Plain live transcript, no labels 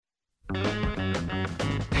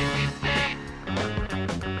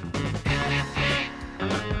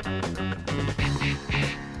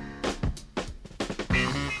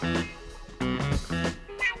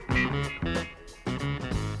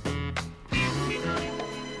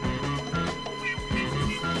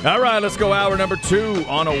All right, let's go hour number 2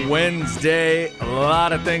 on a Wednesday. A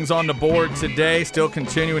lot of things on the board today. Still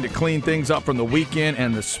continuing to clean things up from the weekend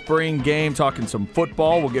and the spring game, talking some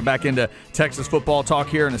football. We'll get back into Texas football talk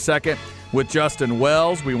here in a second with Justin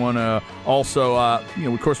Wells. We want to also,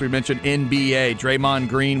 of course, we mentioned NBA. Draymond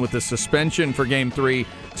Green with the suspension for Game 3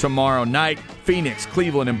 tomorrow night. Phoenix,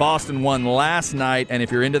 Cleveland, and Boston won last night, and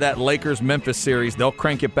if you're into that Lakers-Memphis series, they'll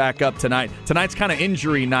crank it back up tonight. Tonight's kind of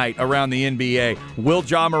injury night around the NBA. Will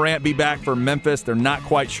Ja Morant be back for Memphis? They're not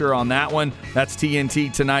quite sure on that one. That's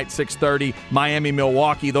TNT tonight, 6:30. Miami,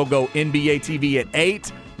 Milwaukee, they'll go NBA TV at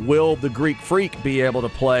 8. Will the Greek Freak be able to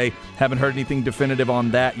play? Haven't heard anything definitive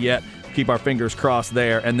on that yet. Keep our fingers crossed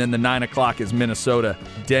there. And then the 9 o'clock is Minnesota,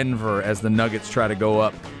 Denver, as the Nuggets try to go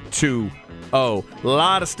up 2-0. A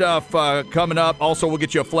lot of stuff coming up. Also, we'll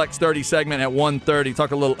get you a Flex 30 segment at 1:30.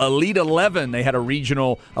 Talk a little Elite 11. They had a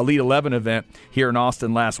regional Elite 11 event here in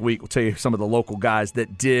Austin last week. We'll tell you some of the local guys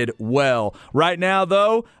that did well. Right now,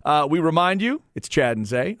 though, we remind you, it's Chad and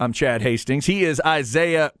Zay. I'm Chad Hastings. He is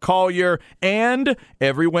Isaiah Collier. And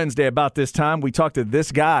every Wednesday about this time, we talk to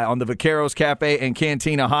this guy on the Vaqueros Cafe and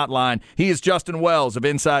Cantina hotline. He is Justin Wells of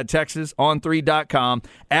Inside Texas on 3.com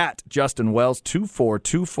at Justin Wells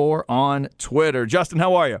 2424 on Twitter. Justin,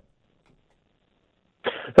 how are you?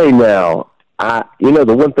 Hey, now,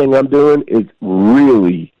 the one thing I'm doing is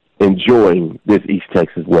really enjoying this East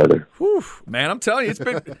Texas weather. Whew, man, I'm telling you, it's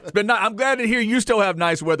been nice. I'm glad to hear you still have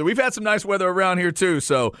nice weather. We've had some nice weather around here too.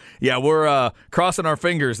 So yeah, we're crossing our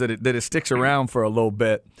fingers that it sticks around for a little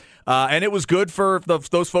bit. And it was good for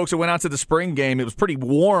those folks that went out to the spring game. It was pretty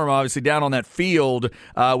warm, obviously, down on that field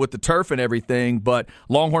with the turf and everything. But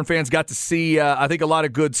Longhorn fans got to see, I think, a lot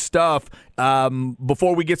of good stuff.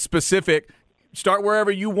 Before we get specific, start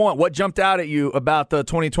wherever you want. What jumped out at you about the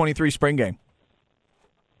 2023 spring game?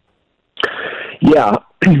 Yeah,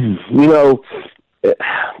 the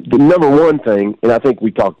number one thing, and I think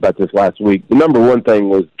we talked about this last week, the number one thing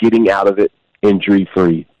was getting out of it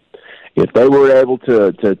injury-free. If they were able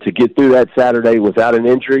to get through that Saturday without an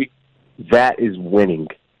injury, that is winning.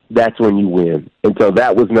 That's when you win. And so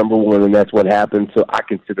that was number one, and that's what happened. So I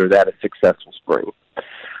consider that a successful spring.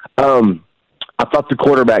 I thought the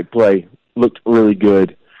quarterback play looked really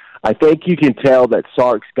good. I think you can tell that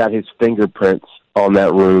Sark's got his fingerprints on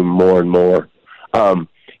that room more and more.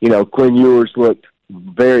 Quinn Ewers looked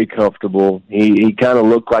very comfortable. He kind of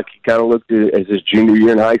looked as his junior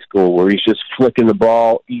year in high school, where he's just flicking the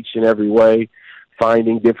ball each and every way,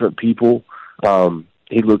 finding different people.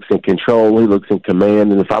 He looks in control. He looks in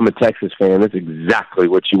command. And if I'm a Texas fan, that's exactly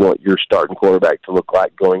what you want your starting quarterback to look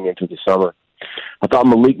like going into the summer. I thought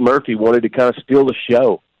Malik Murphy wanted to kind of steal the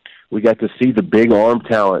show. We got to see the big arm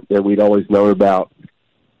talent that we'd always known about.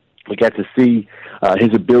 We got to see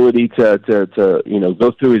his ability to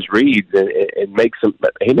go through his reads and make some.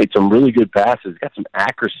 He made some really good passes. Got some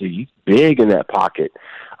accuracy. He's big in that pocket.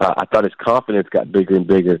 I thought his confidence got bigger and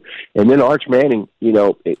bigger. And then Arch Manning.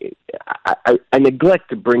 I neglect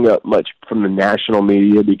to bring up much from the national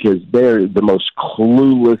media because they're the most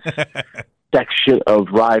clueless section of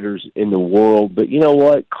writers in the world. But you know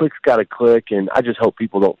what? Click's got to click, and I just hope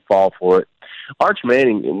people don't fall for it. Arch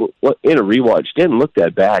Manning, in a rewatch, didn't look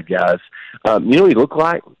that bad, guys. You know what he looked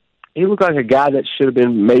like? He looked like a guy that should have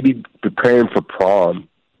been maybe preparing for prom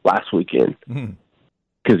last weekend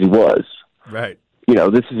because he was. Right.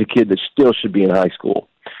 This is a kid that still should be in high school.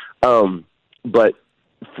 But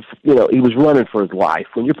he was running for his life.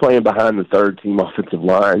 When you're playing behind the third-team offensive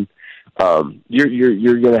line,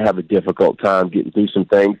 you're going to have a difficult time getting through some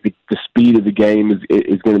things. The speed of the game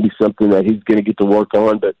is going to be something that he's going to get to work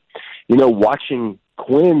on. But, watching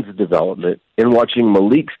Quinn's development and watching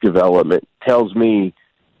Malik's development tells me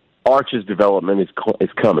Arch's development is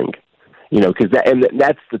coming. Because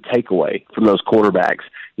that's the takeaway from those quarterbacks.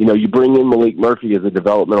 You bring in Malik Murphy as a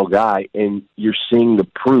developmental guy, and you're seeing the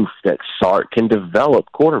proof that Sark can develop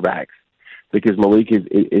quarterbacks because Malik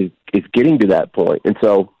is getting to that point. And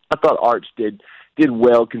so I thought Arch did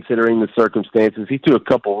well considering the circumstances. He threw a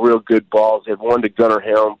couple real good balls. He had one to Gunnar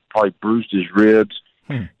Helm, probably bruised his ribs.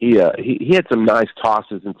 He had some nice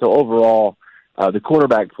tosses. And so overall, the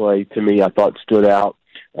quarterback play, to me, I thought stood out.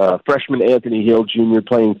 Freshman Anthony Hill Jr.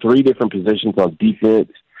 playing 3 different positions on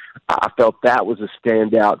defense. I felt that was a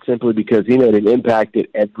standout simply because he made an impact at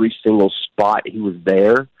every single spot he was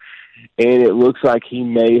there. And it looks like he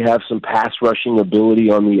may have some pass rushing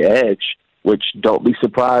ability on the edge, which don't be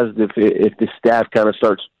surprised if the staff kind of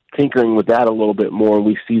starts tinkering with that a little bit more, and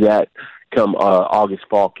we see that come August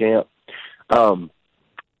fall camp.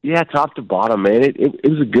 Top to bottom, man, it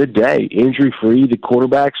was a good day. Injury-free. The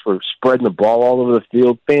quarterbacks were spreading the ball all over the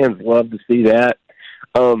field. Fans love to see that.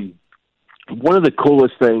 one of the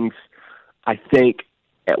coolest things, I think,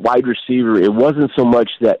 at wide receiver, it wasn't so much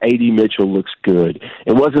that A.D. Mitchell looks good.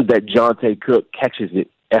 It wasn't that Jonte Cook catches it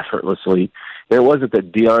effortlessly. And it wasn't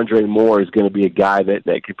that DeAndre Moore is going to be a guy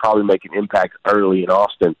that could probably make an impact early in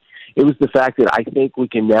Austin. It was the fact that I think we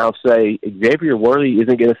can now say Xavier Worthy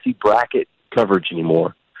isn't going to see bracket coverage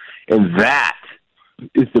anymore. And that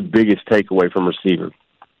is the biggest takeaway from receiver.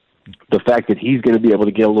 The fact that he's going to be able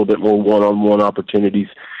to get a little bit more one-on-one opportunities.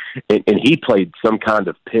 And he played some kind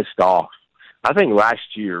of pissed off. I think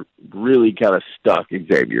last year really kind of stuck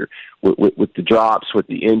Xavier with the drops, with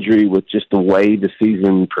the injury, with just the way the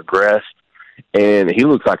season progressed. And he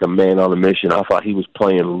looks like a man on a mission. I thought he was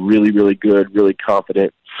playing really, really good, really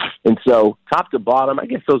confident. And so top to bottom, I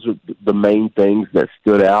guess those are the main things that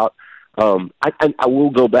stood out. I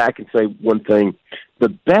will go back and say one thing. The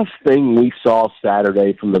best thing we saw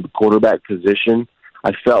Saturday from the quarterback position,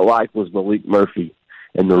 I felt like, was Malik Murphy.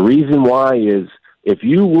 And the reason why is if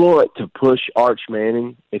you want to push Arch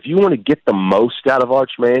Manning, if you want to get the most out of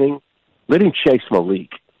Arch Manning, let him chase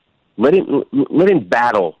Malik. Let him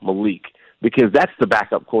battle Malik, because that's the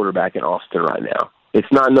backup quarterback in Austin right now. It's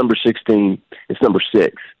not number 16, it's number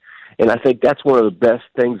 6. And I think that's one of the best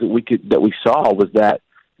things that we saw was that,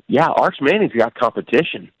 yeah, Arch Manning's got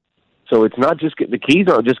competition. So it's not just the keys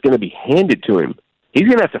aren't just going to be handed to him. He's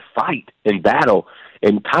going to have to fight and battle,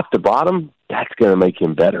 and top to bottom, that's going to make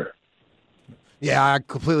him better. Yeah, I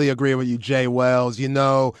completely agree with you, Jay Wells. You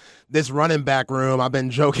know, this running back room, I've been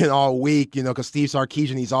joking all week, you know, because Steve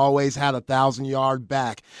Sarkisian, he's always had a 1,000-yard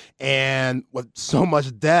back. And with so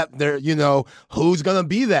much depth there, you know, who's going to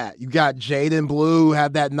be that? You got Jaden Blue, who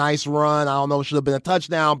had that nice run. I don't know, it should have been a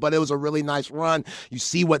touchdown, but it was a really nice run. You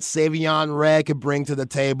see what Savion Red could bring to the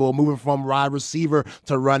table, moving from wide receiver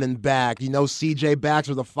to running back. You know, C.J.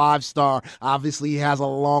 Baxter, the 5-star, obviously he has a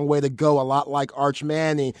long way to go, a lot like Arch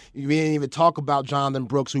Manning. You didn't even talk about Jonathan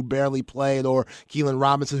Brooks, who barely played, or Keelan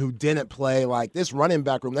Robinson, who didn't play. Like, this running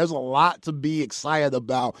back room, there's a lot to be excited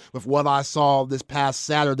about with what I saw this past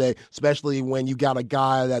Saturday, especially when you got a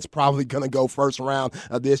guy that's probably going to go first round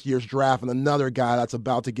of this year's draft and another guy that's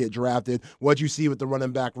about to get drafted. What you see with the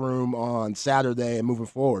running back room on Saturday and moving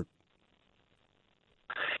forward?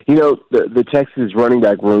 You know, the Texas running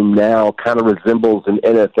back room now kind of resembles an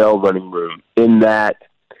NFL running room in that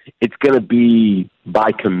it's going to be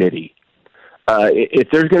by committee. If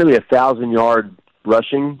there's going to be 1,000-yard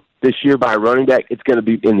rushing this year by a running back, it's going to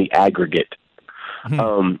be in the aggregate.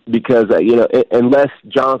 Because, you know, unless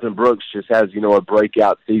Jonathan Brooks just has, you know, a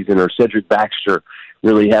breakout season, or Cedric Baxter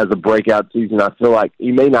really has a breakout season, I feel like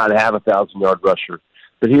he may not have a 1,000-yard rusher.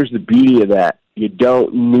 But here's the beauty of that. You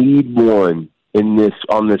don't need one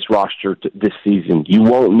on this roster this season. You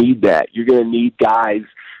won't need that. You're going to need guys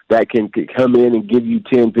that can come in and give you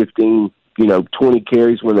 10, 15, 20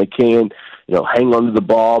 carries when they can, hang on to the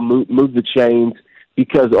ball, move the chains,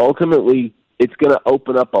 because ultimately it's going to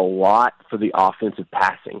open up a lot for the offensive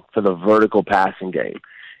passing, for the vertical passing game.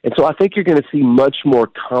 And so I think you're going to see much more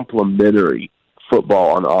complementary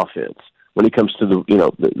football on offense when it comes to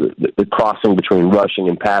the crossing between rushing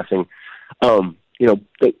and passing.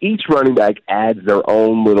 Each running back adds their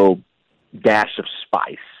own little dash of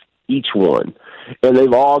spice, each one. And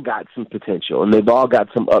they've all got some potential, and they've all got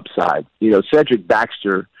some upside. Cedric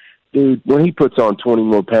Baxter, dude, when he puts on 20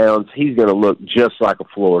 more pounds, he's going to look just like a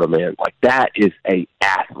Florida man. Like, that is a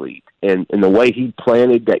athlete. And the way he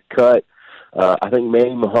planted that cut, I think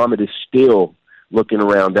Manny Muhammad is still looking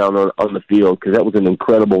around down on the field, because that was an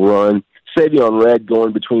incredible run. Savion Red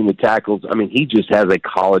going between the tackles, I mean, he just has a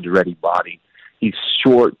college-ready body. He's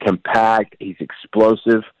short, compact, he's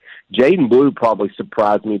explosive. Jaden Blue probably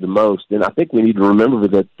surprised me the most, and I think we need to remember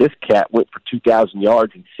that this cat went for 2,000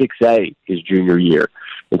 yards in 6A his junior year.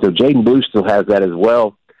 And so Jaden Blue still has that as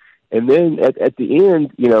well. And then at the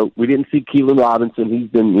end, we didn't see Keelan Robinson. He's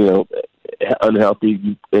been,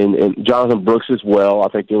 unhealthy, and Jonathan Brooks as well. I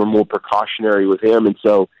think they were more precautionary with him. And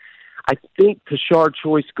so I think Tashard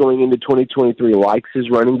Choice going into 2023 likes his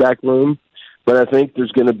running back room, but I think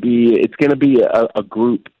it's going to be a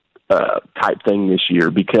group type thing this year,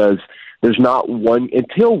 because there's not one,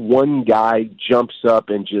 until one guy jumps up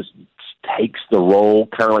and just takes the role,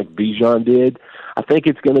 kind of like Bijan did. I think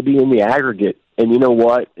it's going to be in the aggregate. And you know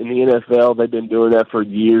what? In the NFL, they've been doing that for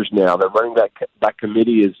years now. The running back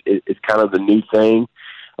committee is kind of the new thing,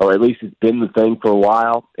 or at least it's been the thing for a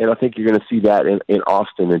while. And I think you're going to see that in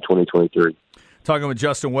Austin in 2023. Talking with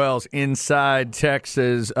Justin Wells inside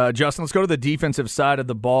Texas. Justin, let's go to the defensive side of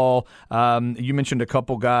the ball. You mentioned a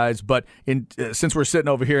couple guys, but since we're sitting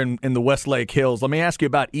over here in the Westlake Hills, let me ask you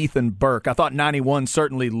about Ethan Burke. I thought 91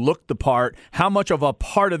 certainly looked the part. How much of a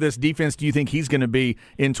part of this defense do you think he's going to be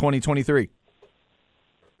in 2023?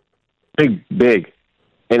 Big.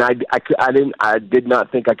 And I did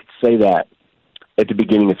not think I could say that at the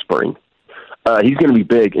beginning of spring. He's going to be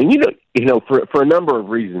big, and for a number of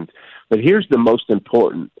reasons. But here's the most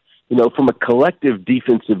important. From a collective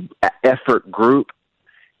defensive effort group,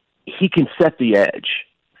 he can set the edge.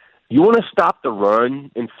 You want to stop the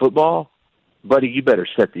run in football, buddy, you better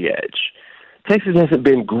set the edge. Texas hasn't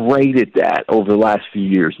been great at that over the last few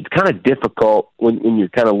years. It's kind of difficult when you're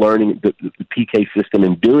kind of learning the PK system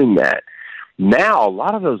and doing that. Now, a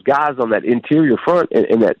lot of those guys on that interior front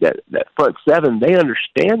and that front seven, they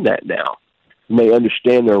understand that now. And they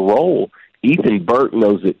understand their role. Ethan Burke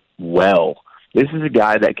knows it well. This is a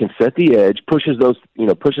guy that can set the edge, pushes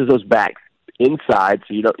those backs inside,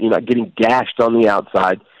 so you're not getting gashed on the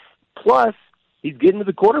outside. Plus, he's getting to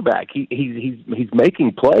the quarterback. He's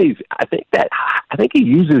making plays. I think he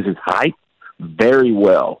uses his height very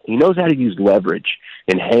well. He knows how to use leverage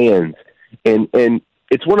and hands, and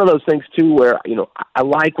it's one of those things too where I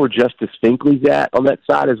like where Justice Finkley's at on that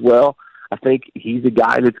side as well. I think he's a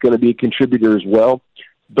guy that's going to be a contributor as well,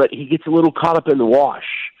 but he gets a little caught up in the wash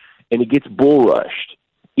and he gets bull rushed.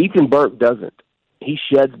 Ethan Burke doesn't. He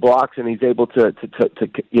sheds blocks and he's able to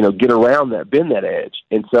get around that, bend that edge.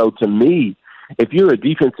 And so to me, if you're a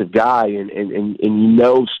defensive guy and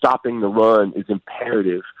stopping the run is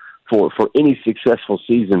imperative for any successful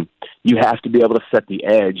season, you have to be able to set the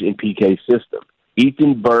edge in PK's system.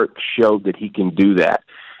 Ethan Burke showed that he can do that.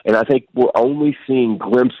 And I think we're only seeing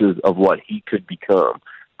glimpses of what he could become.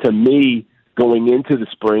 To me, going into the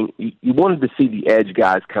spring, you wanted to see the edge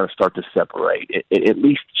guys kind of start to separate, at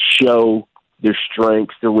least show their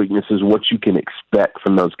strengths, their weaknesses, what you can expect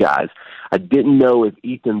from those guys. I didn't know if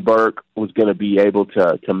Ethan Burke was going to be able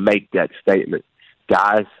to make that statement.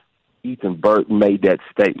 Guys, Ethan Burke made that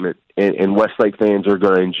statement, and Westlake fans are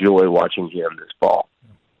going to enjoy watching him this fall.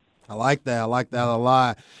 I like that. I like that a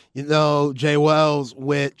lot. Jay Wells,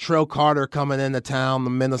 with Trill Carter coming into town, the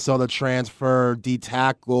Minnesota transfer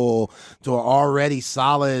D-tackle, to an already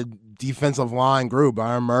solid defensive line group.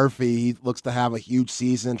 Byron Murphy, he looks to have a huge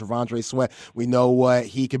season. Travondre Sweat, we know what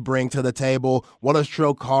he could bring to the table. What does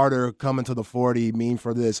Trill Carter coming to the 40 mean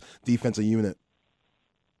for this defensive unit?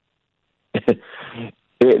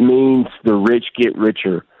 It means the rich get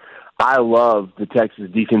richer. I love the Texas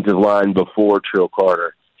defensive line before Trill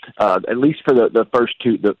Carter. At least for the first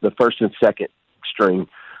two, the first and second string.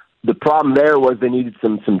 The problem there was they needed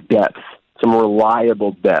some depth, some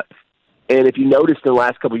reliable depth. And if you noticed in the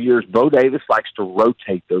last couple of years, Bo Davis likes to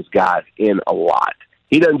rotate those guys in a lot.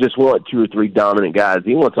 He doesn't just want 2 or 3 dominant guys.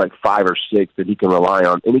 He wants like 5 or 6 that he can rely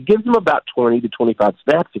on. And he gives them about 20 to 25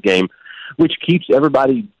 snaps a game, which keeps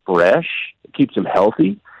everybody fresh. It keeps them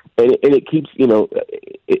healthy. And it keeps,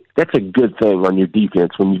 that's a good thing on your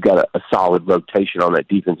defense when you've got a solid rotation on that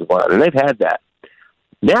defensive line. And they've had that.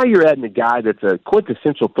 Now you're adding a guy that's a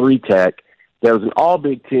quintessential 3-tech that was an all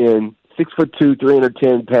Big Ten, 6'2",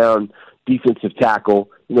 310-pound defensive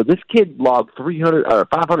tackle. This kid logged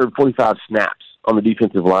 545 snaps on the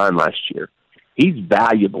defensive line last year. He's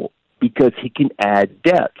valuable because he can add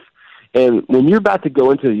depth. And when you're about to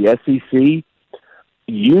go into the SEC,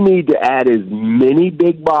 you need to add as many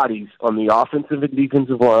big bodies on the offensive and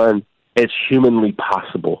defensive line as humanly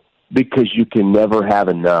possible because you can never have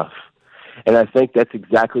enough. And I think that's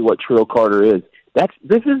exactly what Trill Carter is.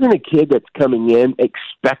 This isn't a kid that's coming in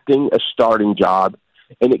expecting a starting job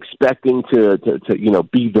and expecting to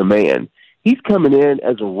be the man. He's coming in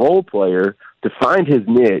as a role player to find his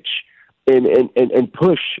niche and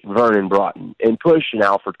push Vernon Broughton and push an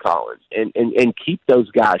Alfred Collins and keep those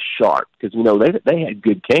guys sharp because, they had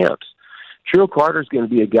good camps. Trill Carter's going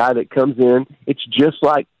to be a guy that comes in. It's just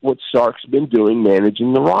like what Sark's been doing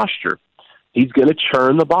managing the roster. He's going to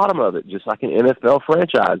churn the bottom of it, just like an NFL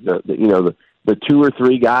franchise. The 2 or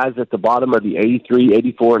 3 guys at the bottom of the 83,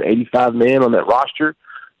 84, and 85 man on that roster,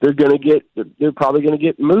 they're probably going to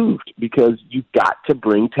get moved because you've got to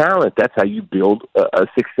bring talent. That's how you build a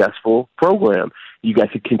successful program. You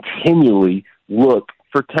got to continually look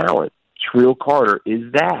for talent. Trill Carter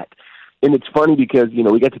is that. And it's funny because,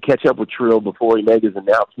 we got to catch up with Trill before he made his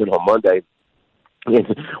announcement on Monday.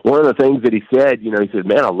 And one of the things that he said, he said,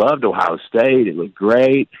 man, I loved Ohio State. It looked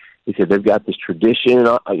great. He said, they've got this tradition,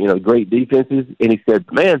 great defenses. And he said,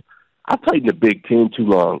 man, I played in the Big Ten too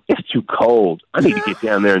long. It's too cold. I need to get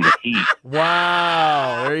down there in the heat.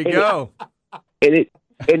 Wow. There you go. And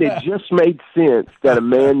it just made sense that a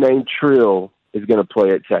man named Trill is going to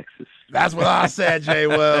play at Texas. That's what I said, Jay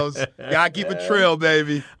Wells. Gotta keep it trill,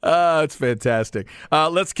 baby. It's fantastic.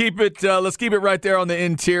 Let's keep it. Let's keep it right there on the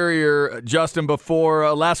interior, Justin.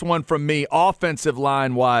 Before last one from me, offensive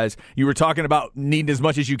line wise, you were talking about needing as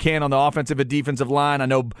much as you can on the offensive and defensive line. I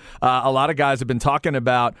know a lot of guys have been talking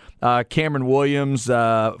about Cameron Williams,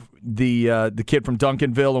 the kid from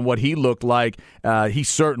Duncanville, and what he looked like. He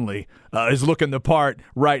certainly is looking the part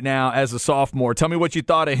right now as a sophomore. Tell me what you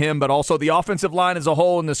thought of him, but also the offensive line as a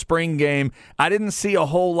whole in the spring game. I didn't see a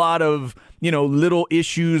whole lot of little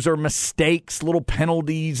issues or mistakes, little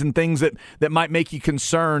penalties and things that might make you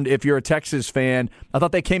concerned if you're a Texas fan. I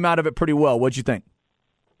thought they came out of it pretty well. What'd you think?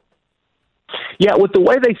 Yeah, with the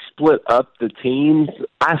way they split up the teams,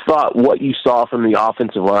 I thought what you saw from the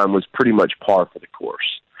offensive line was pretty much par for the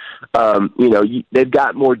course. They've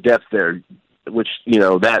got more depth there, which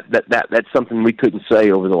that's something we couldn't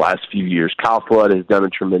say over the last few years. Kyle Flood has done a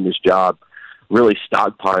tremendous job really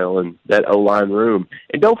stockpiling that O-line room.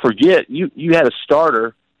 And don't forget, you had a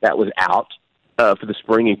starter that was out for the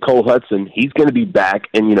spring, and Cole Hudson. He's going to be back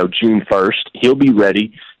in June 1st. He'll be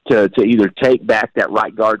ready to either take back that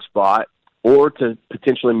right guard spot or to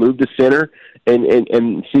potentially move to center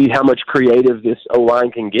and see how much creative this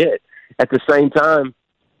O-line can get. At the same time,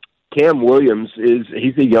 Cam Williams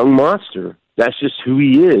he's a young monster. That's just who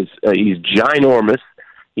he is. He's ginormous.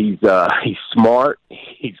 He's smart.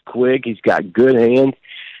 He's quick. He's got good hands.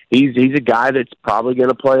 He's a guy that's probably going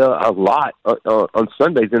to play a lot on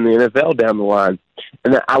Sundays in the NFL down the line.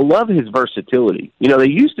 And I love his versatility. They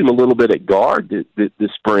used him a little bit at guard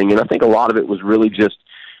this spring, and I think a lot of it was really just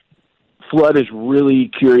Flood is really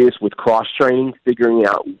curious with cross-training, figuring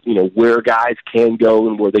out, where guys can go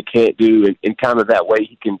and where they can't do, and kind of that way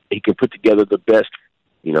he can put together the best,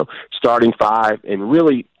 starting five and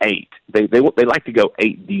really eight. They like to go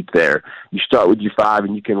 8 deep there. You start with your 5,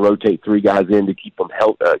 and you can rotate 3 guys in to keep them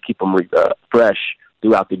fresh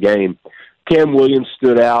throughout the game. Cam Williams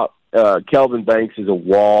stood out. Kelvin Banks is a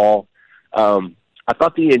wall. I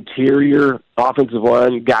thought the interior offensive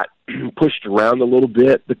line got pushed around a little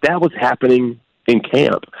bit, but that was happening in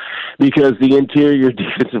camp because the interior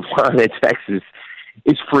defensive line at Texas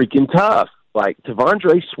is freaking tough. Like,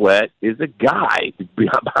 Tavondre Sweat is a guy.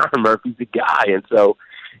 Byron Murphy's a guy. And so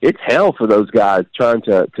it's hell for those guys trying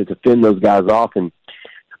to fend those guys off. And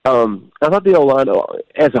I thought the O-line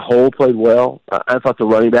as a whole played well. I thought the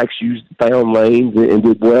running backs found lanes and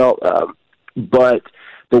did well. But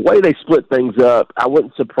the way they split things up, I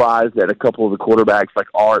wasn't surprised that a couple of the quarterbacks like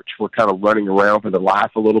Arch were kind of running around for their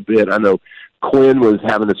life a little bit. I know Quinn was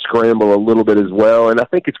having to scramble a little bit as well. And I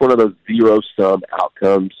think it's one of those zero-sum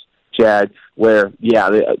outcomes, Chad, where,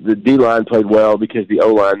 the D-line played well because the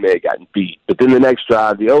O-line may have gotten beat. But then the next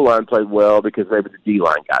drive, the O-line played well because maybe the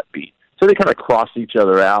D-line got beat. So they kind of crossed each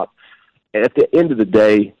other out. And at the end of the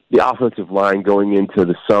day, the offensive line going into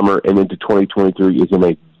the summer and into 2023 is in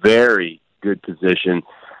a very good position.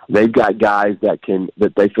 They've got guys that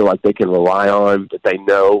they feel like they can rely on, that they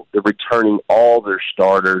know. They're returning all their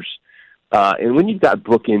starters. And when you've got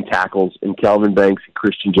bookend tackles in Kelvin Banks and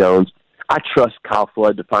Christian Jones, I trust Kyle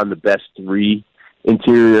Flood to find the best 3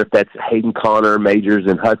 interior, if that's Hayden Connor, Majors,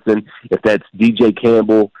 and Hudson, if that's DJ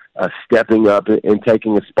Campbell stepping up and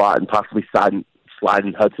taking a spot and possibly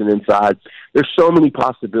sliding Hudson inside. There's so many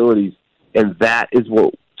possibilities, and that is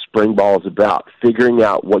what spring ball is about, figuring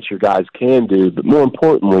out what your guys can do, but more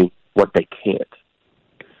importantly, what they can't.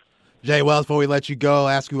 Jay Wells, before we let you go,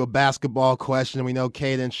 ask you a basketball question. We know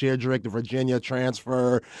Caden Sheardrick, the Virginia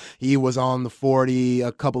transfer, he was on the 40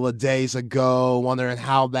 a couple of days ago, wondering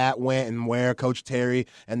how that went and where Coach Terry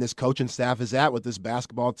and this coaching staff is at with this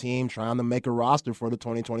basketball team trying to make a roster for the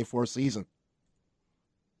 2024 season.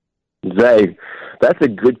 Zay, that's a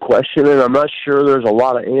good question, and I'm not sure there's a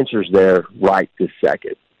lot of answers there right this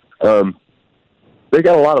second. They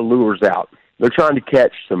got a lot of lures out. They're trying to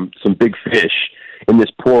catch some big fish in this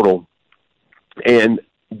portal. And,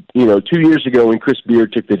 2 years ago when Chris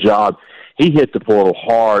Beard took the job, he hit the portal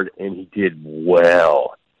hard, and he did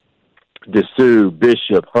well. Dessou,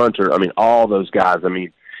 Bishop, Hunter, all those guys.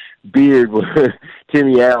 Beard,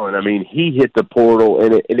 Timmy Allen, he hit the portal,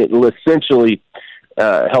 and it essentially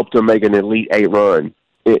helped him make an Elite 8 run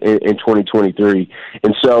in 2023.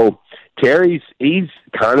 And so he's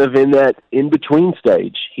kind of in that in-between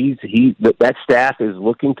stage. That staff is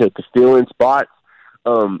looking to fill in spots.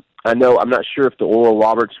 I'm not sure if the Oral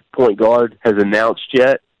Roberts point guard has announced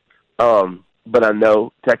yet, but I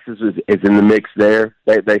know Texas is in the mix there.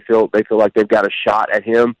 They feel like they've got a shot at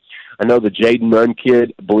him. I know the Jaden Nunn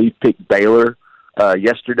kid, I believe, picked Baylor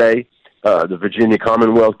yesterday, the Virginia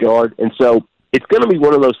Commonwealth guard. And so it's going to be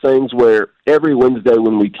one of those things where every Wednesday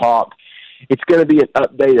when we talk, it's going to be an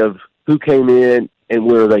update of who came in and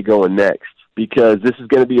where are they going next, because this is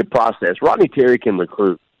going to be a process. Rodney Terry can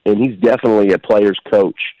recruit, and he's definitely a player's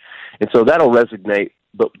coach. And so that'll resonate.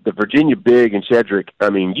 But the Virginia Big and Shedrick, I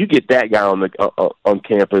mean, you get that guy on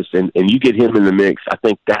campus and you get him in the mix, I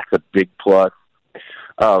think that's a big plus.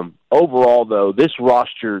 Overall, though, this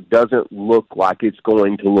roster doesn't look like it's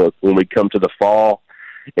going to look when we come to the fall.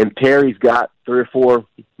 And Terry's got 3 or 4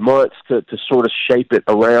 months to sort of shape it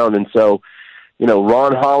around. And so,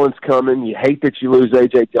 Ron Holland's coming. You hate that you lose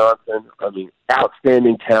A.J. Johnson. I mean,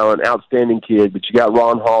 outstanding talent, outstanding kid, but you got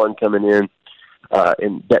Ron Holland coming in.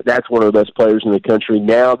 And that's one of the best players in the country.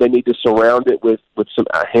 Now they need to surround it with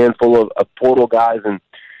a handful of portal guys, and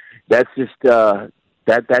that's just that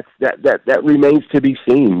remains to be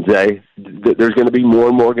seen, Zay. There's going to be more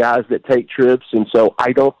and more guys that take trips, and so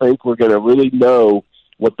I don't think we're going to really know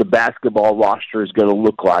what the basketball roster is going to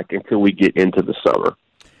look like until we get into the summer.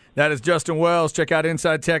 That is Justin Wells. Check out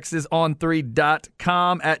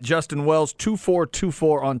InsideTexasOn3.com at Justin Wells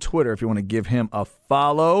 2424 on Twitter if you want to give him a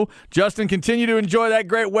follow. Justin, continue to enjoy that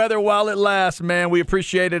great weather while it lasts, man. We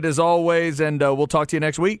appreciate it as always, and we'll talk to you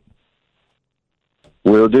next week.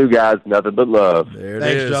 Will do, guys. Nothing but love. There it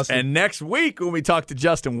Thanks, is. Justin. And next week when we talk to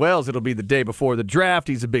Justin Wells, it'll be the day before the draft.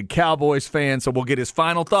 He's a big Cowboys fan, so we'll get his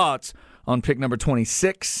final thoughts on pick number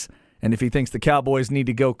 26. And if he thinks the Cowboys need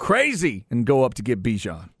to go crazy and go up to get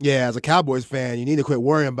Bijan. Yeah, as a Cowboys fan, you need to quit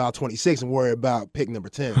worrying about 26 and worry about pick number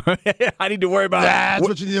 10. I need to worry about That's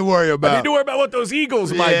what you need to worry about. I need to worry about what those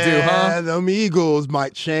Eagles might do, huh? Yeah, them Eagles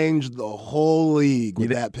might change the whole league with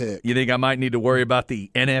that pick. You think I might need to worry about the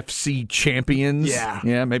NFC champions? Yeah.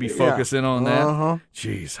 Yeah, maybe focus in on that. Uh-huh.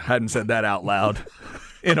 Jeez, I hadn't said that out loud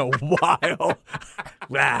in a while.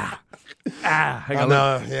 Hang on.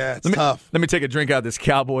 Yeah, it's tough. Let me take a drink out of this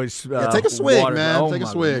Cowboys take a swig, water. man. Oh, take a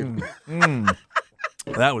swig.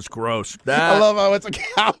 That was gross. I love how it's a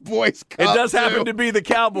Cowboys cup. It does happen to be the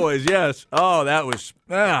Cowboys, yes. Oh, that was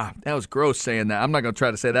gross saying that. I'm not going to try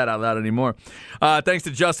to say that out loud anymore. Thanks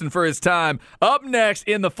to Justin for his time. Up next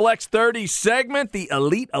in the Flex 30 segment, the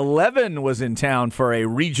Elite 11 was in town for a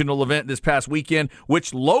regional event this past weekend.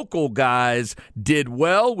 Which local guys did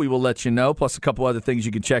well? We will let you know, plus a couple other things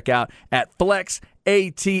you can check out at Flex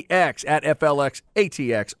ATX at FLX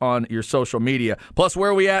ATX on your social media. Plus,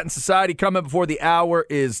 where are we at in society coming before the hour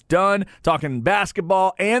is done. Talking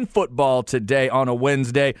basketball and football today on a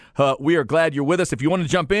Wednesday. We are glad you're with us. If you want to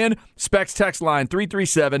jump in, Specs text line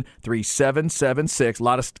 337-3776. A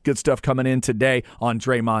lot of good stuff coming in today on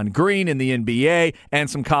Draymond Green in the NBA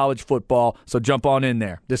and some college football. So jump on in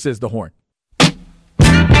there. This is The Horn.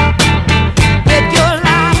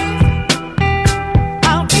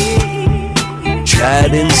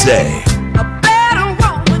 Chad and Zay.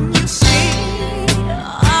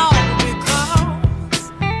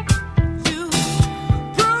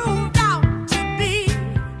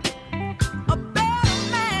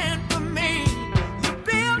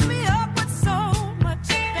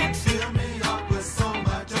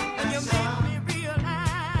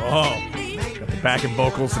 Oh, got the backing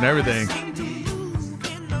vocals and everything.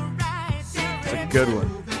 It's a good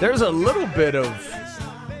one. There's a little bit of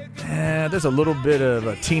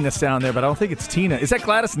a Tina sound there, but I don't think it's Tina. Is that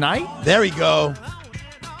Gladys Knight? There we go.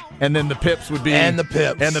 And then the Pips would be. And the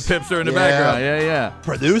Pips. And the Pips are in the background. Yeah.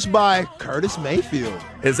 Produced by Curtis Mayfield.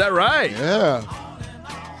 Is that right? Yeah.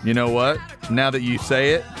 You know what? Now that you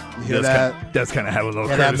say it, does kind of have a little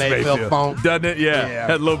Curtis Mayfield funk. Doesn't it? Yeah.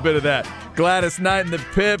 Had a little bit of that. Gladys Knight and the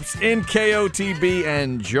Pips, NKOTB,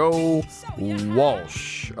 and Joe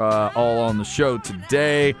Walsh all on the show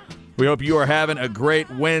today. We hope you are having a great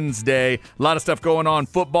Wednesday. A lot of stuff going on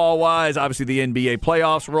football-wise. Obviously, the NBA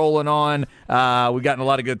playoffs rolling on. We've gotten a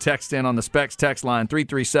lot of good text in on the Specs text line,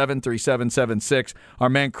 337-3776. Our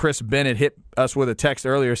man Chris Bennett hit us with a text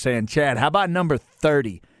earlier saying, Chad, how about number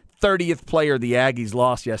 30? 30th player the Aggies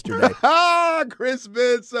lost yesterday. Chris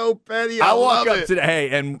Bennett's so petty. I walk up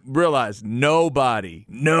today and realize nobody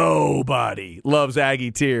loves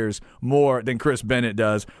Aggie tears more than Chris Bennett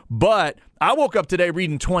does. But I woke up today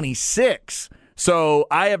reading 26. So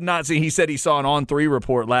I have not seen – he said he saw an On3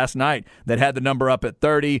 report last night that had the number up at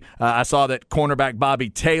 30. I saw that cornerback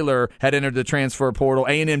Bobby Taylor had entered the transfer portal.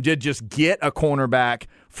 A&M did just get a cornerback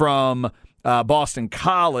from Boston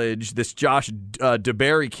College, this Josh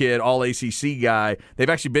DeBerry kid, all-ACC guy. They've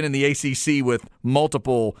actually been in the ACC with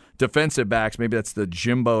multiple defensive backs. Maybe that's the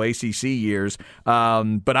Jimbo ACC years.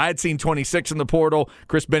 But I had seen 26 in the portal.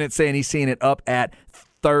 Chris Bennett saying he's seeing it up at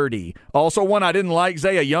 30. Also, one I didn't like,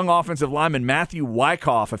 Zay, a young offensive lineman, Matthew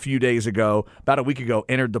Wyckoff, about a week ago,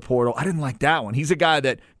 entered the portal. I didn't like that one. He's a guy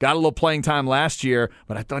that got a little playing time last year,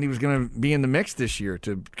 but I thought he was going to be in the mix this year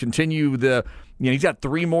to continue he's got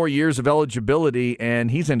 3 more years of eligibility, and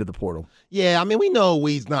he's into the portal. Yeah, I mean, we know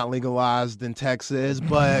weed's not legalized in Texas,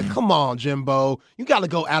 but come on, Jimbo. You got to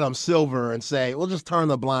go Adam Silver and say, we'll just turn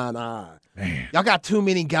the blind eye. Man. Y'all got too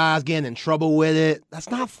many guys getting in trouble with it. That's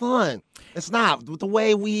not fun. It's not. With the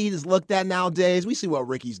way weed is looked at nowadays, we see what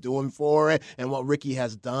Ricky's doing for it and what Ricky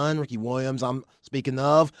has done. Ricky Williams, I'm speaking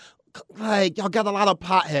of. Like, y'all got a lot of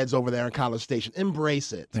potheads over there in College Station.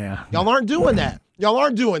 Embrace it. Yeah. Y'all aren't doing that.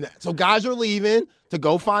 So guys are leaving to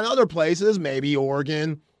go find other places, maybe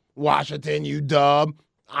Oregon, Washington, UW.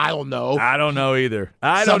 I don't know. I don't know either.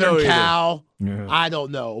 Southern Cal. Yeah. I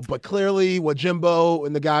don't know. But clearly what Jimbo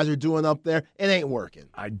and the guys are doing up there, it ain't working.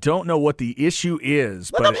 I don't know what the issue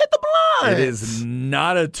is, Let them hit the blinds. It is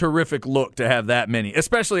not a terrific look to have that many,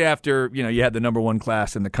 especially after, you had the number 1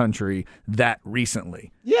 class in the country that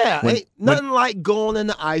recently. Yeah, nothing like going in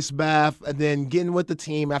the ice bath and then getting with the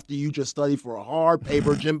team after you just studied for a hard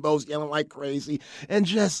paper, Jimbo's yelling like crazy, and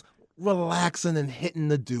just relaxing and hitting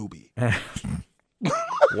the doobie.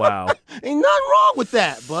 Wow. Ain't nothing wrong with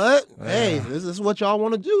that, but hey, this is what y'all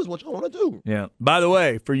want to do, Yeah. By the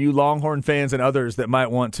way, for you Longhorn fans and others that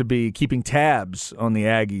might want to be keeping tabs on the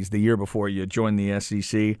Aggies the year before you join the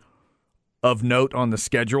SEC, of note on the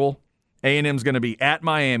schedule, A&M's going to be at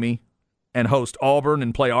Miami and host Auburn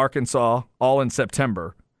and play Arkansas all in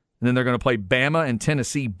September. And then they're going to play Bama and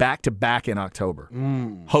Tennessee back-to-back in October.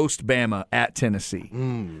 Host Bama at Tennessee.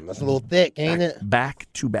 That's a little thick, ain't it?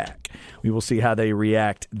 Back-to-back. We will see how they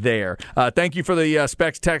react there. Thank you for the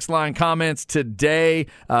Specs text line comments today.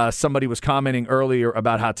 Somebody was commenting earlier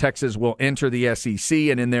about how Texas will enter the SEC,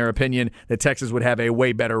 and in their opinion, that Texas would have a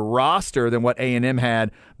way better roster than what A&M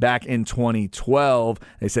had back in 2012.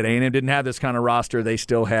 They said A&M didn't have this kind of roster. They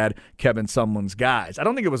still had Kevin Sumlin's guys. I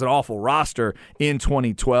don't think it was an awful roster in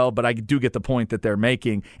 2012, but I do get the point that they're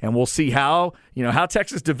making, and we'll see how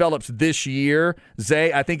Texas develops this year.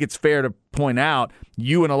 Zay, I think it's fair to point out,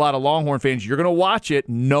 you and a lot of Longhorn fans, you're going to watch it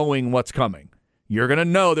knowing what's coming. You're going to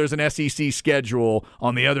know there's an SEC schedule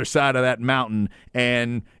on the other side of that mountain,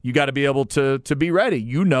 and you got to be able to be ready.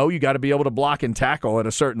 You got to be able to block and tackle at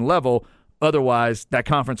a certain level. Otherwise, that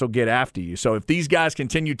conference will get after you. So if these guys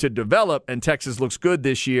continue to develop and Texas looks good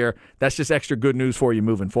this year, that's just extra good news for you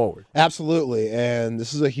moving forward. Absolutely, and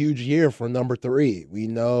this is a huge year for number 3. We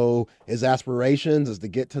know his aspirations is to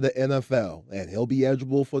get to the NFL, and he'll be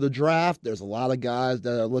eligible for the draft. There's a lot of guys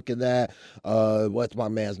that are looking at, what's my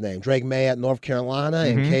man's name? Drake May at North Carolina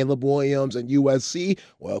and Caleb Williams at USC.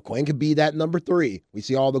 Well, Quinn could be that number 3. We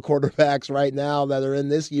see all the quarterbacks right now that are in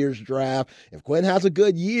this year's draft. If Quinn has a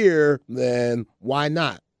good year, then why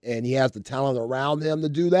not? And he has the talent around him to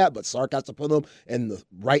do that, but Sark has to put him in the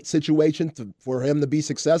right situation for him to be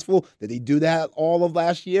successful. Did he do that all of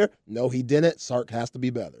last year? No, he didn't. Sark has to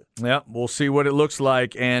be better. Yeah, we'll see what it looks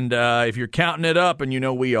like. And if you're counting it up, and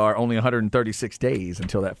we are, only 136 days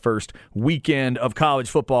until that first weekend of college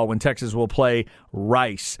football when Texas will play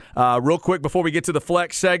Rice. Real quick, before we get to the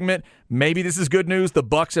flex segment, maybe this is good news. The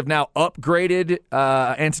Bucs have now upgraded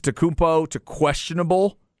Antetokounmpo to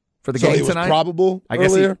questionable for the game tonight. So he was probable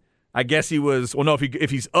earlier? I guess he was. Well, no,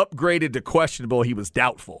 if he's upgraded to questionable, he was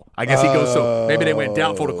doubtful. I guess he goes. So maybe they went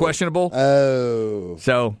doubtful to questionable. Oh,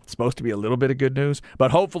 so it's supposed to be a little bit of good news,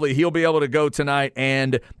 but hopefully he'll be able to go tonight,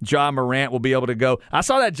 and Ja Morant will be able to go. I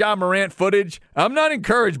saw that Ja Morant footage. I'm not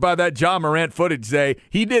encouraged by that Ja Morant footage. Zay,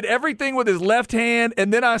 he did everything with his left hand,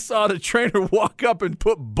 and then I saw the trainer walk up and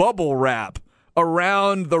put bubble wrap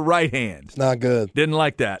around the right hand. It's not good. Didn't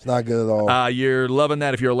like that. It's not good at all. You're loving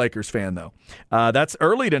that if you're a Lakers fan, though. That's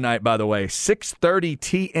early tonight, by the way, 6:30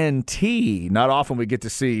 TNT. Not often we get to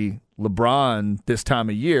see LeBron this time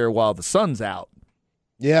of year while the sun's out.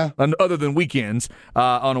 Yeah. Other than weekends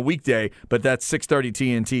on a weekday, but that's 6:30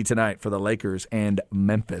 TNT tonight for the Lakers and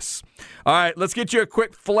Memphis. All right, let's get you a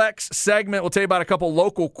quick flex segment. We'll tell you about a couple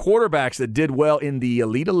local quarterbacks that did well in the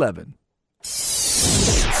Elite 11.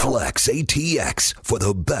 Flex ATX for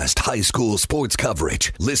the best high school sports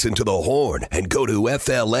coverage. Listen to the Horn and go to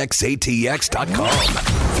FLXATX.com.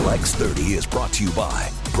 Flex 30 is brought to you by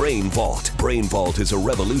Brain Vault. Brain Vault is a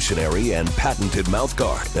revolutionary and patented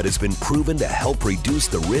mouthguard that has been proven to help reduce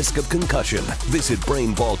the risk of concussion. Visit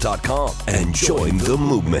BrainVault.com and join the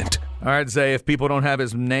movement. All right, Zay, if people don't have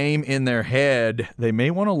his name in their head, they may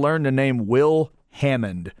want to learn the name Will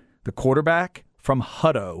Hammond, the quarterback from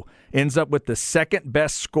Hutto ends up with the second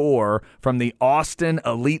best score from the Austin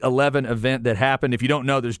Elite 11 event that happened. If you don't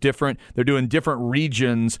know, they're doing different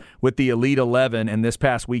regions with the Elite 11, and this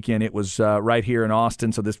past weekend it was right here in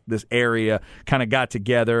Austin, so this area kind of got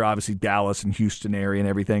together, obviously Dallas and Houston area and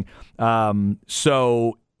everything.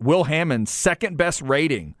 So Will Hammond's second best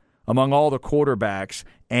rating among all the quarterbacks,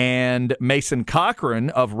 and Mason Cochran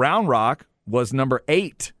of Round Rock was number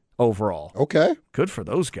 8 overall. Okay. Good for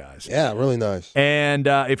those guys. Yeah, really nice. And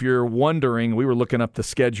if you're wondering, we were looking up the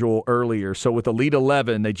schedule earlier. So with Elite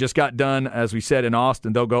 11, they just got done, as we said, in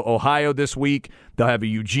Austin. They'll go Ohio this week. They'll have a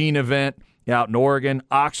Eugene event out in Oregon,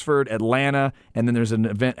 Oxford, Atlanta, and then there's an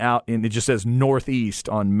event out in, it just says Northeast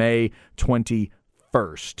on May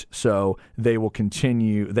 21st. So they will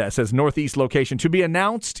continue. That says Northeast location to be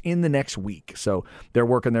announced in the next week. So they're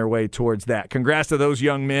working their way towards that. Congrats to those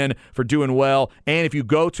young men for doing well. And if you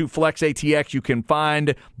go to Flex ATX, you can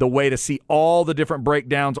find the way to see all the different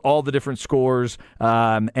breakdowns, all the different scores,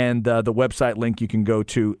 and the website link you can go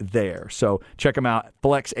to there. So check them out,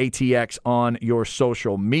 Flex ATX on your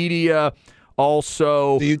social media.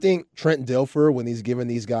 Also, do you think Trent Dilfer, when he's giving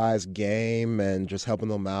these guys game and just helping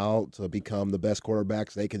them out to become the best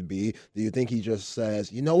quarterbacks they could be, do you think he just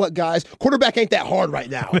says, you know what, guys, quarterback ain't that hard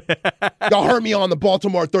right now. Y'all heard me on the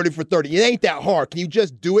Baltimore 30 for 30. It ain't that hard. Can you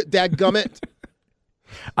just do it, dadgummit?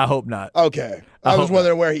 I hope not. Okay. I was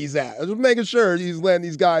wondering where he's at. I was making sure he's letting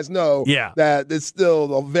these guys know that it's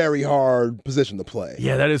still a very hard position to play.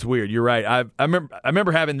 Yeah, that is weird. You're right. I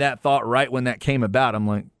remember having that thought right when that came about. I'm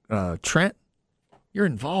like, Trent, you're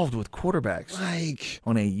involved with quarterbacks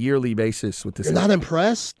on a yearly basis with this. You're not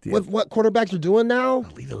impressed with what quarterbacks are doing now?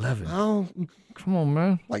 Elite 11. Oh, come on,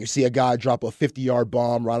 man. Like you see a guy drop a 50-yard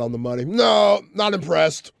bomb right on the money. No, not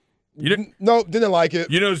impressed. Didn't like it.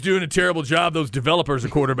 You know who's doing a terrible job? Those developers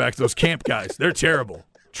of quarterbacks, those camp guys. They're terrible.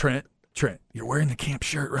 Trent, you're wearing the camp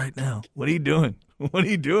shirt right now. What are you doing? What are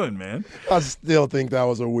you doing, man? I still think that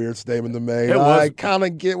was a weird statement to make. It was. I kind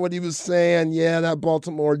of get what he was saying. Yeah, that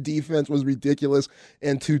Baltimore defense was ridiculous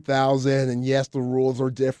in 2000, and yes, the rules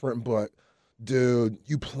are different, but, dude,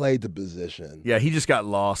 you played the position. Yeah, he just got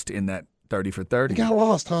lost in that 30 for 30. He got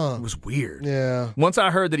lost, huh? It was weird. Yeah. Once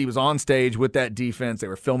I heard that he was on stage with that defense, they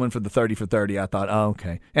were filming for the 30 for 30, I thought, oh,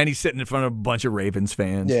 okay. And he's sitting in front of a bunch of Ravens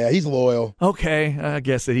fans. Yeah, he's loyal. Okay, I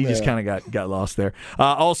guess that he just kind of got lost there.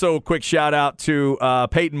 Also, a quick shout-out to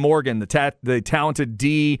Peyton Morgan, the talented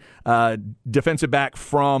defensive back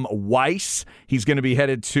from Weiss. He's going to be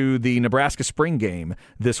headed to the Nebraska spring game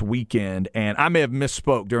this weekend, and I may have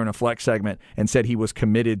misspoke during a flex segment and said he was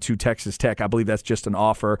committed to Texas Tech. I believe that's just an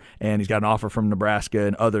offer, and he's got an offer from Nebraska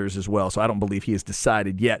and others as well, so I don't believe he has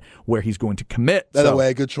decided yet where he's going to commit. By the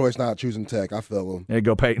way, good choice not choosing Tech. I feel him. There you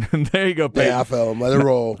go, Peyton. There you go, Peyton. Yeah, I feel him. Let it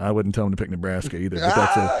roll. I wouldn't tell him to pick Nebraska either,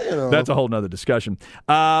 but that's a whole nother discussion.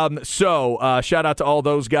 So shout out to all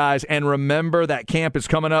those guys, and remember that camp is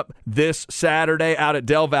coming up this Saturday out at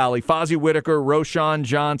Del Valley. Fozzie Whitaker, Roshan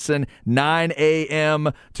Johnson, 9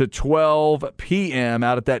 a.m. to 12 p.m.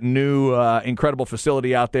 out at that new incredible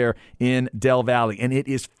facility out there in Del Valley, and it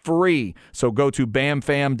is free. So go to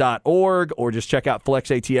bamfam.org or just check out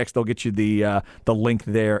FlexATX. They'll get you the link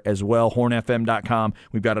there as well. HornFM.com.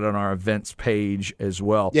 We've got it on our events page as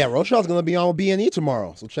well. Yeah, Roshan's going to be on with B&E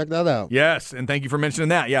tomorrow, so check that out. Yes, and thank you for mentioning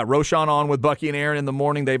that. Yeah, Roshan on with Bucky and Aaron in the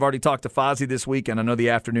morning. They've already talked to Fozzie this week, and I know the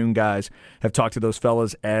afternoon guys have talked to those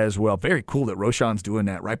fellas as well. Very cool that Roshan's doing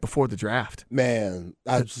that right before the draft. Man,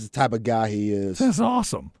 that's the type of guy he is. That's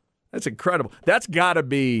awesome. That's incredible. That's got to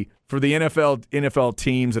be, for the NFL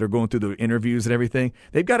teams that are going through the interviews and everything,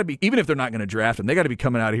 they've got to be, even if they're not going to draft them, they got to be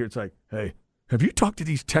coming out of here. It's like, hey, have you talked to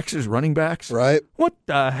these Texas running backs? Right. What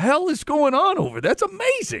the hell is going on over there? That's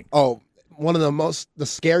amazing. Oh, one of the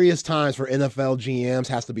scariest times for NFL GMs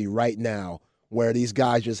has to be right now, where these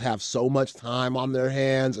guys just have so much time on their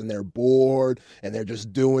hands and they're bored and they're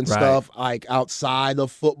just doing stuff like outside of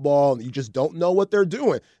football, and you just don't know what they're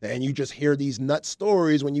doing. And you just hear these nut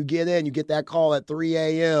stories when you get in. You get that call at 3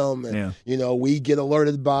 a.m. and, we get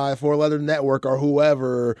alerted by 4-Letter Network or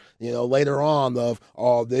whoever, later on of,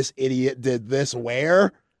 oh, this idiot did this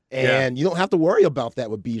where? And you don't have to worry about that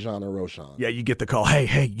with Bijan or Roshan. Yeah, you get the call.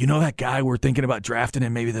 Hey, you know that guy we're thinking about drafting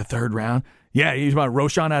in maybe the 3rd round? Yeah, he's about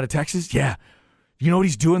Roshan out of Texas? Yeah. You know what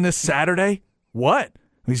he's doing this Saturday? What?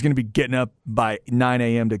 He's going to be getting up by 9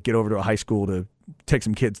 a.m. to get over to a high school to take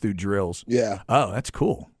some kids through drills. Yeah. Oh, that's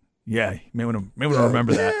cool. Yeah, may want to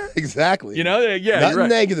remember that. Exactly. Yeah, Nothing you're right.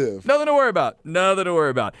 negative. Nothing to worry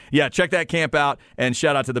about. Yeah, check that camp out, and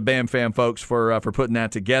shout out to the Bam Fam folks for putting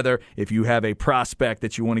that together. If you have a prospect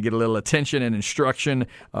that you want to get a little attention and instruction,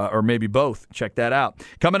 or maybe both, check that out.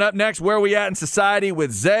 Coming up next, Where We At in Society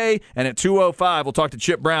with Zay, and at 2:05, we'll talk to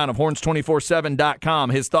Chip Brown of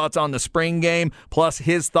Horns247.com. His thoughts on the spring game, plus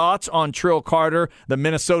his thoughts on Trill Carter, the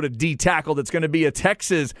Minnesota D tackle that's going to be a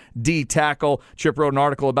Texas D tackle. Chip wrote an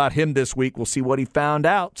article about him this week. We'll see what he found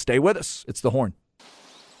out. Stay with us. It's The Horn.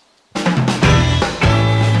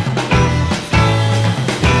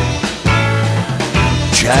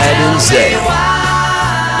 Chad and Zay.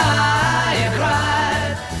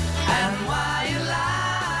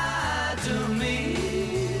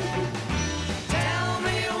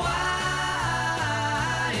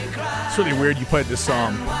 It's really weird you played this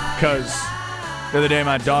song because the other day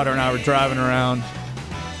my daughter and I were driving around.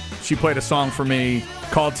 She played a song for me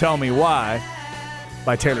called Tell Me Why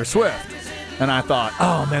by Taylor Swift. And I thought,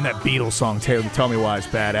 oh, man, that Beatles song, Tell Me Why, is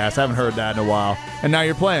badass. I haven't heard that in a while. And now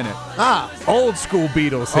you're playing it. Old school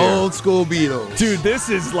Beatles here. Old school Beatles. Dude, this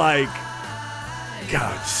is like,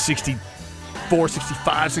 God, 64,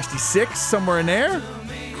 65, 66, somewhere in there.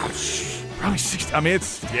 Probably 60. I mean,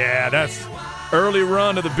 that's early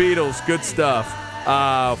run of the Beatles. Good stuff.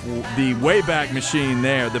 The Wayback Machine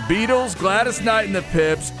there. The Beatles, Gladys Knight and the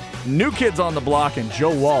Pips, New Kids on the Block, and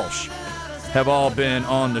Joe Walsh have all been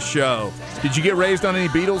on the show. Did you get raised on any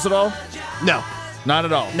Beatles at all? No. Not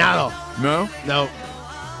at all? Not at all. No? No.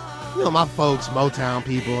 You know, my folks, Motown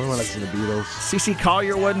people, they want to listen to the Beatles. C.C.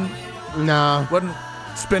 Collier wasn't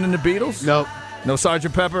spinning the Beatles? Nope. No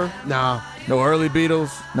Sgt. Pepper? Nah. No early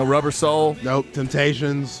Beatles? No Rubber Soul? Nope.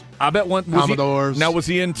 Temptations. I bet one. Commodores. Was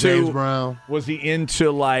he into James Brown? Was he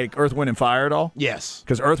into like Earth, Wind, and Fire at all? Yes.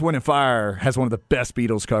 Because Earth, Wind, and Fire has one of the best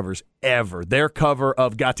Beatles covers ever. Their cover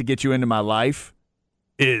of "Got to Get You Into My Life"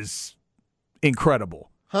 is incredible.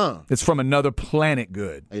 Huh. It's from another planet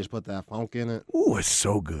good. They just put that funk in it. Ooh, it's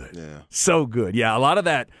so good. Yeah. So good. Yeah, a lot of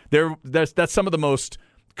that. That's some of the most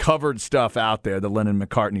covered stuff out there, the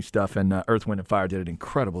Lennon-McCartney stuff, and Earth, Wind, and Fire did an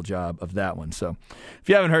incredible job of that one. So if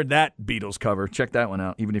you haven't heard that Beatles cover, check that one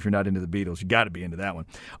out. Even if you're not into the Beatles, you got to be into that one.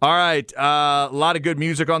 All right, a lot of good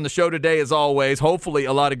music on the show today, as always. Hopefully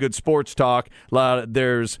a lot of good sports talk.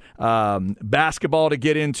 There's basketball to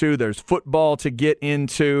get into. There's football to get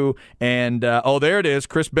into. And, there it is.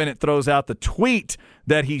 Chris Bennett throws out the tweet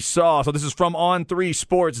that he saw. So this is from On3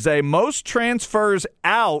 Sports. Zay, most transfers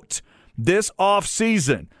out this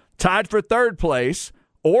offseason, tied for third place,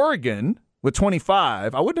 Oregon with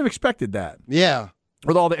 25. I wouldn't have expected that. Yeah.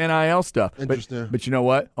 With all the NIL stuff. Interesting. But you know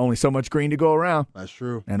what? Only so much green to go around. That's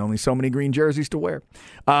true. And only so many green jerseys to wear.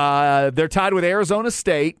 They're tied with Arizona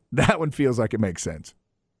State. That one feels like it makes sense.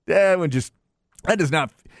 That does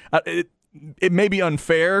not it may be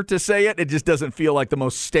unfair to say it. It just doesn't feel like the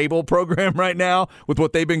most stable program right now with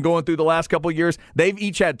what they've been going through the last couple of years. They've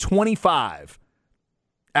each had 25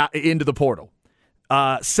 into the portal.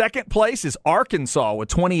 Second place is Arkansas with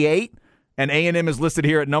 28, and A&M is listed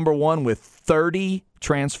here at number 1 with 30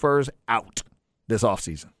 transfers out this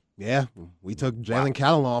offseason. Yeah, we took Jalen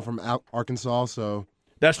Catalon from Arkansas, so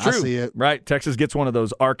that's true. I see it. Right, Texas gets one of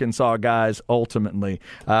those Arkansas guys ultimately.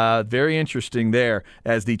 Very interesting there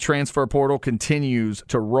as the transfer portal continues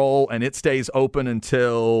to roll, and it stays open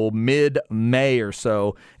until mid-May or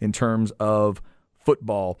so in terms of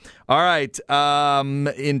football. All right.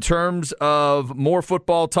 In terms of more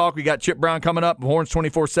football talk, we got Chip Brown coming up,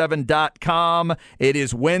 horns247.com. It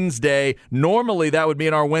is Wednesday. Normally, that would be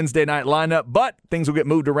in our Wednesday night lineup, but things will get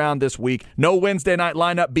moved around this week. No Wednesday night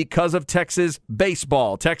lineup because of Texas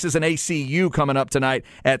baseball. Texas and ACU coming up tonight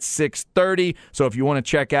at 6:30. So if you want to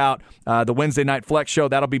check out the Wednesday Night Flex Show,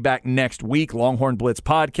 that'll be back next week. Longhorn Blitz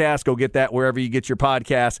podcast. Go get that wherever you get your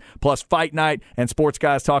podcasts. Plus Fight Night and Sports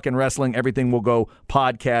Guys Talking Wrestling. Everything will go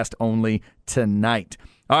podcast only tonight.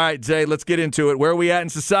 All right, Zay, let's get into it. Where are we at in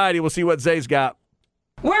society? We'll see what Zay's got.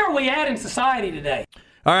 Where are we at in society today?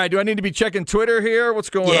 All right, do I need to be checking Twitter here? What's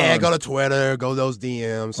going on? Yeah, go to Twitter, go to those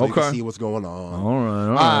DMs so you can see what's going on. All right.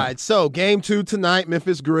 All right, so game 2 tonight,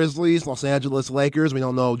 Memphis Grizzlies, Los Angeles Lakers. We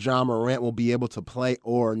don't know if John Morant will be able to play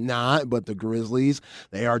or not, but the Grizzlies,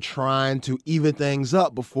 they are trying to even things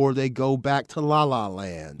up before they go back to La La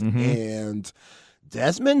Land. Mm-hmm. And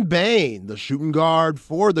Desmond Bane, the shooting guard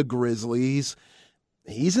for the Grizzlies,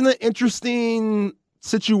 he's in an interesting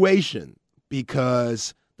situation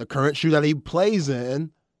because the current shoe that he plays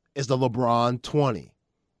in is the LeBron 20.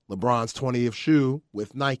 LeBron's 20th shoe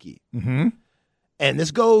with Nike. Mm-hmm. And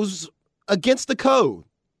this goes against the code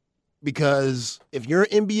because if you're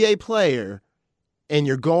an NBA player and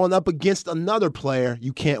you're going up against another player,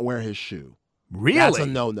 you can't wear his shoe. Really? That's a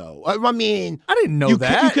no-no. I mean, I didn't know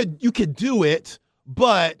that. You could do it,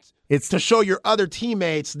 but it's to show your other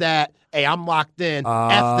teammates that, hey, I'm locked in.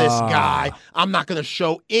 F this guy. I'm not going to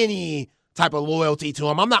show any type of loyalty to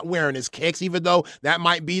him. I'm not wearing his kicks, even though that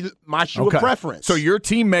might be my shoe of preference. So your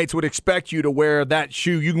teammates would expect you to wear that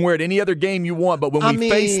shoe. You can wear it any other game you want, but when we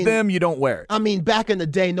face them, you don't wear it. I mean, back in the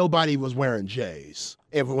day, nobody was wearing J's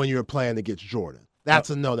when you were playing against Jordan.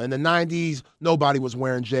 That's a no. In the 90s, nobody was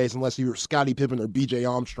wearing J's unless you were Scottie Pippen or B.J.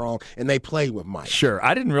 Armstrong, and they played with Mike. Sure.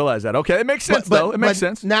 I didn't realize that. Okay, it makes sense, though. It makes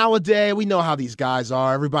sense. Nowadays, we know how these guys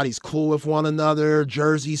are. Everybody's cool with one another,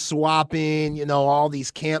 jersey swapping, all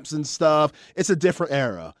these camps and stuff. It's a different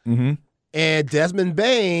era. Mm-hmm. And Desmond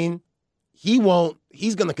Bane, he's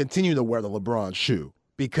going to continue to wear the LeBron shoe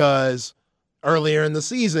because earlier in the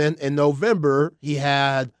season, in November, he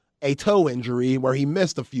had a toe injury where he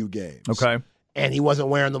missed a few games. Okay. And he wasn't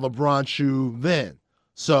wearing the LeBron shoe then.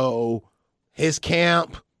 So his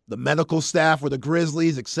camp, the medical staff with the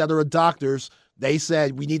Grizzlies, et cetera, doctors, they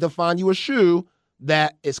said, we need to find you a shoe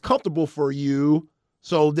that is comfortable for you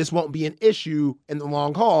so this won't be an issue in the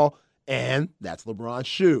long haul. And that's LeBron's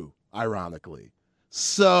shoe, ironically.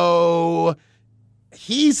 So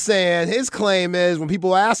he's saying, his claim is when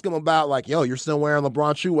people ask him about like, yo, you're still wearing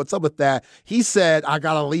LeBron shoe, what's up with that? He said, I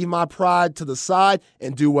got to leave my pride to the side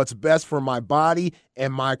and do what's best for my body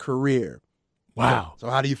and my career. Wow. So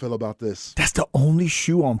how do you feel about this? That's the only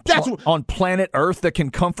shoe on planet Earth that can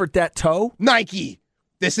comfort that toe? Nike.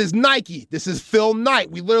 This is Nike. This is Phil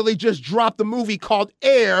Knight. We literally just dropped a movie called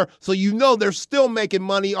Air, so they're still making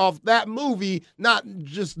money off that movie, not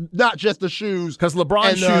just the shoes. Because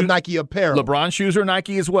LeBron shoes, Nike apparel. LeBron shoes are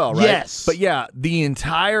Nike as well, right? Yes. But yeah, the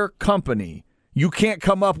entire company, you can't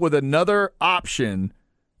come up with another option,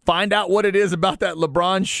 find out what it is about that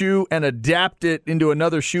LeBron shoe, and adapt it into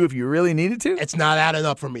another shoe if you really needed to? It's not adding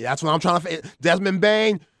up for me. That's what I'm trying to. Desmond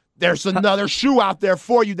Bane. There's another shoe out there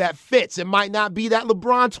for you that fits. It might not be that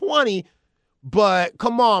LeBron 20, but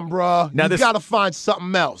come on, bro. You got to find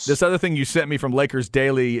something else. This other thing you sent me from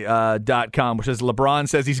LakersDaily.com, which says LeBron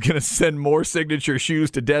says he's going to send more signature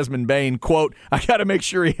shoes to Desmond Bane. Quote, I got to make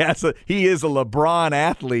sure he is a LeBron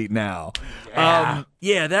athlete now.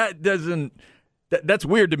 Yeah, that's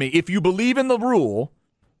weird to me. If you believe in the rule,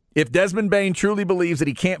 if Desmond Bane truly believes that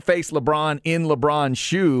he can't face LeBron in LeBron's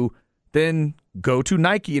shoe, then go to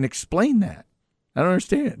Nike and explain that. I don't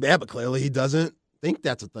understand. Yeah, but clearly he doesn't think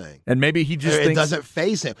that's a thing. And maybe he just thinks... It doesn't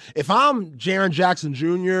faze him. If I'm Jaren Jackson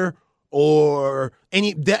Jr. or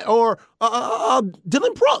Dylan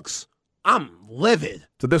Brooks, I'm livid.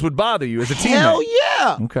 So this would bother you as a teammate? Hell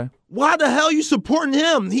yeah. Okay. Why the hell are you supporting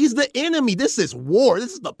him? He's the enemy. This is war.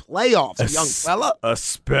 This is the playoffs, young fella.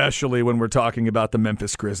 Especially when we're talking about the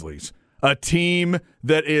Memphis Grizzlies. A team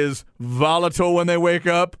that is volatile when they wake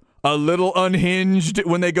up, a little unhinged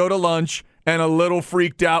when they go to lunch, and a little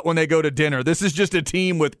freaked out when they go to dinner. This is just a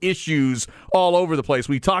team with issues all over the place.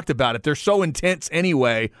 We talked about it. They're so intense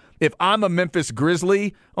anyway. If I'm a Memphis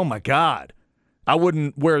Grizzly, oh my God, I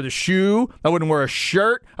wouldn't wear the shoe. I wouldn't wear a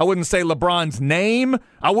shirt. I wouldn't say LeBron's name.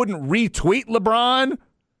 I wouldn't retweet LeBron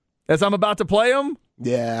as I'm about to play him.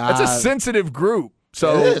 Yeah. That's a sensitive group.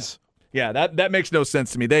 So it is. Yeah, that makes no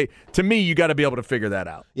sense to me. To me, you got to be able to figure that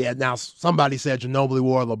out. Yeah, now somebody said Ginobili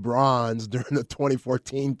wore LeBron's during the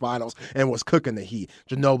 2014 finals and was cooking the heat.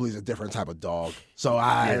 Ginobili's a different type of dog. So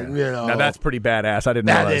now that's pretty badass. I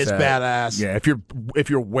didn't realize that. That is badass. Yeah, if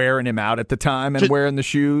you're wearing him out at the time and wearing the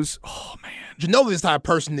shoes, oh man. Ginobili's the type of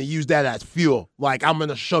person to use that as fuel. Like, I'm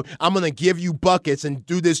gonna give you buckets and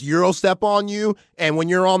do this Euro step on you, and when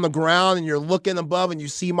you're on the ground and you're looking above and you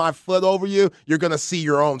see my foot over you, you're gonna see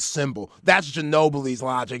your own symbol. That's Ginobili's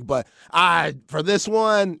logic. But for this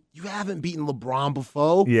one, you haven't beaten LeBron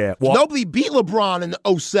before. Yeah. Ginobili beat LeBron in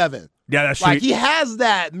the 07. Yeah, that's like he has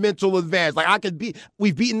that mental advantage. Like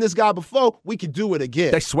we've beaten this guy before. We could do it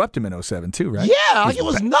again. They swept him in 07 too, right? Yeah, it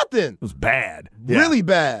was nothing. It was bad, really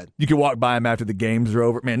bad. You could walk by him after the games are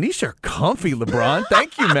over. Man, these are comfy, LeBron.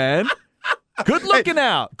 Thank you, man. Good looking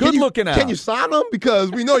out. Good looking out. Can you sign them?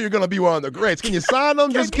 Because we know you're going to be one of the greats. Can you sign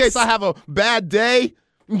them just in case I have a bad day?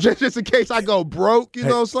 Just in case I go broke,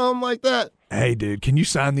 something like that. Hey, dude, can you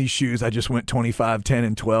sign these shoes? I just went 25, 10,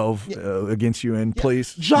 and 12 against you in,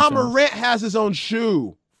 please. John Morant has his own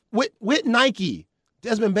shoe with Nike.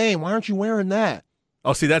 Desmond Bane, why aren't you wearing that?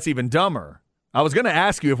 Oh, see, that's even dumber. I was going to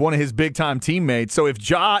ask you if one of his big-time teammates, so if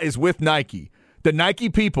Ja is with Nike, the Nike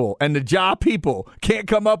people and the Ja people can't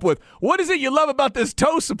come up with, what is it you love about this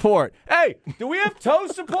toe support? Hey, do we have toe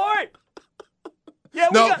support?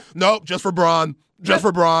 Yeah, Nope, just for Bron. Just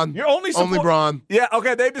for Braun. You're only Braun. Yeah,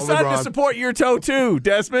 okay. They've decided Braun. to support your toe too,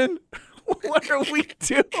 Desmond. What are we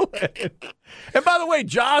doing? And by the way,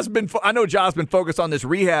 I know Ja's been focused on this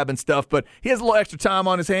rehab and stuff, but he has a little extra time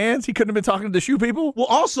on his hands. He couldn't have been talking to the shoe people. Well,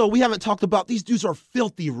 also, we haven't talked about these dudes are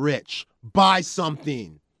filthy rich. Buy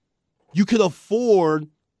something. You could afford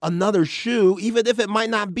another shoe, even if it might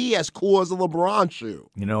not be as cool as a LeBron shoe.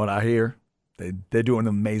 You know what I hear? They're doing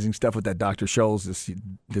amazing stuff with that Dr. Scholl's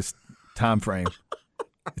this time frame.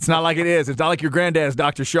 It's not like it is. It's not like your granddad's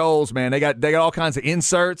Dr. Scholl's, man. They got all kinds of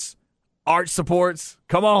inserts, arch supports.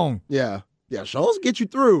 Come on. Yeah, Scholl's get you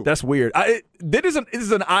through. That's weird. This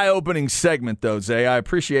is an eye-opening segment, though, Zay. I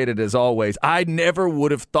appreciate it as always. I never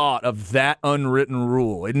would have thought of that unwritten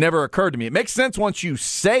rule. It never occurred to me. It makes sense once you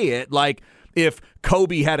say it, like if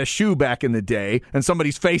Kobe had a shoe back in the day and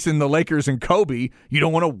somebody's facing the Lakers and Kobe, you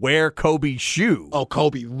don't want to wear Kobe's shoe. Oh,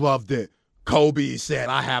 Kobe loved it. Kobe said,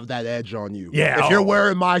 I have that edge on you. Yeah. If you're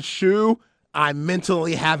wearing my shoe, I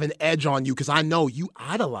mentally have an edge on you because I know you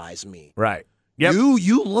idolize me. Right. Yep.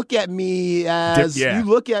 You look at me as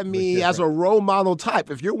a role model type.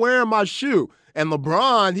 If you're wearing my shoe, and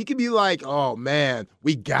LeBron, he could be like, oh man,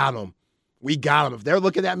 we got him. We got them. If they're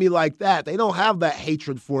looking at me like that, they don't have that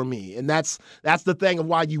hatred for me. And that's the thing of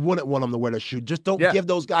why you wouldn't want them to wear the shoe. Just don't give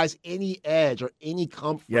those guys any edge or any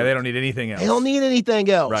comfort. Yeah, they don't need anything else. They don't need anything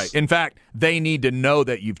else. Right. In fact, they need to know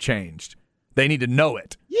that you've changed. They need to know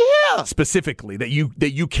it. Yeah. Specifically, that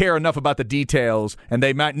you care enough about the details, and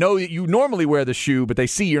they might know that you normally wear the shoe, but they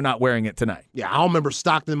see you're not wearing it tonight. Yeah, I don't remember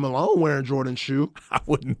Stockton Malone wearing Jordan's shoe. I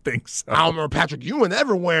wouldn't think so. I don't remember Patrick Ewing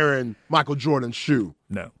ever wearing Michael Jordan's shoe.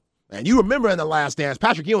 No. And you remember in The Last Dance,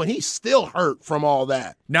 Patrick Ewing, he's still hurt from all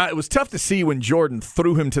that. Now, it was tough to see when Jordan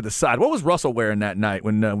threw him to the side. What was Russell wearing that night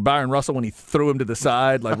when Byron Russell, when he threw him to the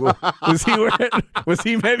side? Like, was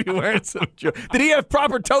he maybe wearing some? Did he have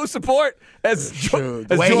proper toe support?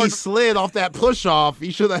 The way he slid off that push-off,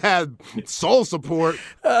 he should have had soul support.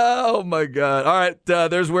 Oh, my God. All right,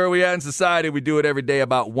 there's where we at in society. We do it every day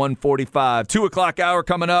about 1:45. 2 o'clock hour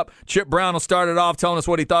coming up. Chip Brown will start it off telling us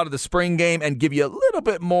what he thought of the spring game and give you a little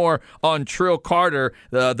bit more on Trill Carter,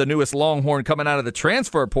 the newest Longhorn coming out of the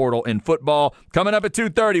transfer portal in football. Coming up at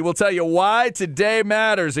 2:30, we'll tell you why today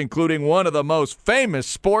matters, including one of the most famous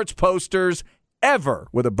sports posters ever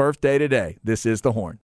with a birthday today. This is The Horn.